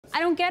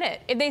don't get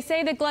it. If they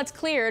say the glut's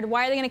cleared,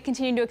 why are they going to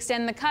continue to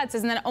extend the cuts?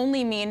 Doesn't that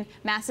only mean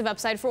massive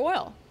upside for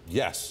oil?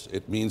 Yes,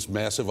 it means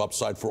massive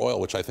upside for oil,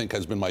 which I think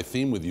has been my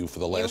theme with you for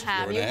the last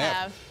year and a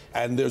half.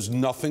 And there's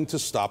nothing to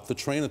stop the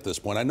train at this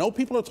point. I know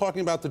people are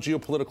talking about the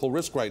geopolitical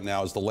risk right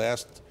now as the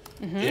last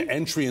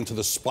entry into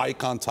the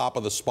spike on top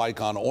of the spike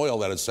on oil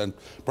that has sent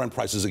Brent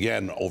prices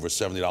again over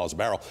 $70 a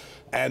barrel.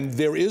 And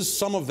there is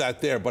some of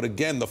that there. But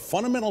again, the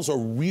fundamentals are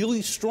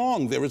really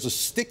strong. There is a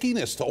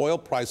stickiness to oil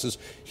prices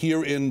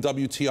here in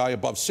WTI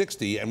above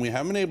 60, and we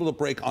haven't been able to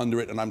break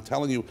under it. And I'm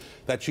telling you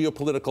that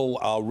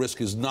geopolitical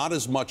risk is not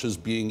as much as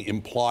being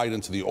implied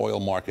into the oil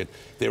market.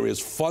 There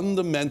is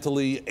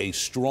fundamentally a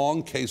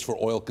strong case for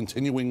oil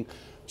continuing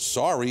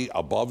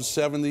above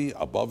 70,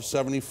 above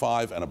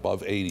 75, and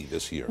above 80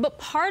 this year. But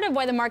part of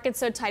why the market's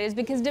so tight is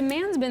because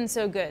demand's been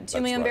so good.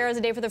 2 million barrels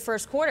a day for the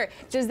first quarter.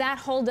 Does that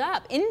hold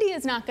up?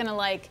 India's not going to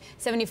like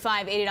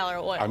 $75, $80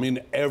 oil. I mean,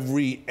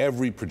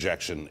 every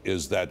projection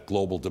is that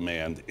global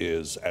demand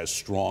is as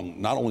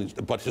strong, not only,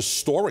 but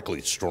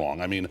historically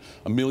strong. I mean,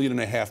 1.5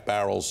 million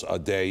barrels a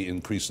day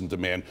increase in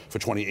demand for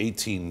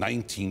 2018,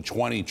 19,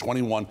 20,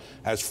 21.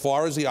 As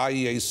far as the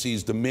IEA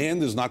sees,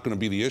 demand is not going to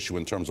be the issue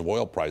in terms of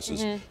oil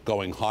prices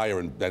going higher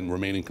and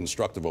remaining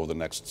constructive over the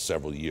next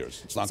several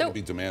years. It's not going to be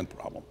a demand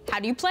problem.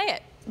 How do you play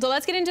it? So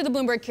let's get into the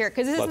Bloomberg here,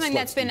 because this is something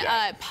that's been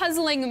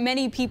puzzling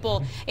many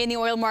people in the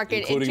oil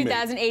market in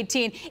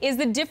 2018, is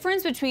the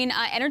difference between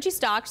energy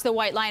stocks, the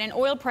white line, and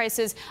oil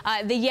prices,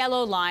 the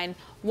yellow line.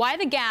 Why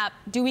the gap?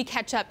 Do we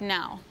catch up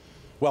now?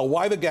 Well,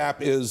 why the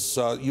gap is,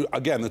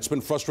 again, it's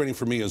been frustrating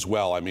for me as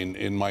well. I mean,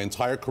 in my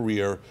entire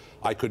career,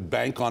 I could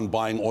bank on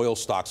buying oil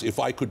stocks if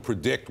I could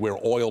predict where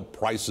oil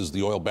prices,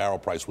 the oil barrel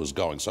price was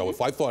going. So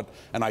if I thought,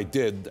 and I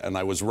did, and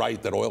I was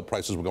right that oil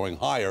prices were going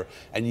higher,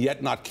 and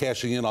yet not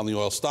cashing in on the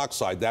oil stock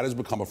side, that has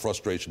become a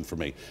frustration for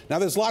me. Now,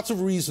 there's lots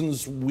of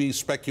reasons we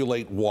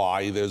speculate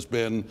why. There's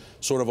been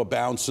sort of a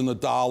bounce in the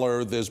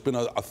dollar. There's been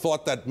a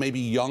thought that maybe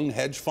young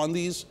hedge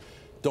fundies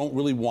don't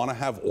really want to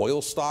have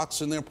oil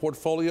stocks in their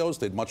portfolios.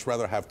 They'd much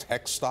rather have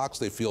tech stocks.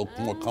 They feel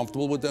more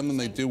comfortable with them than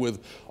they do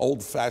with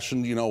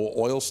old-fashioned,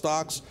 oil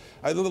stocks.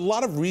 There are a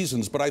lot of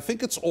reasons, but I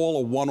think it's all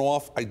a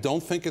one-off. I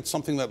don't think it's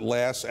something that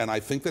lasts, and I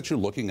think that you're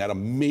looking at a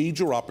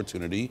major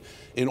opportunity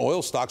in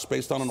oil stocks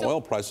based on an oil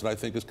price that I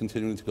think is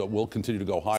will continue to go higher.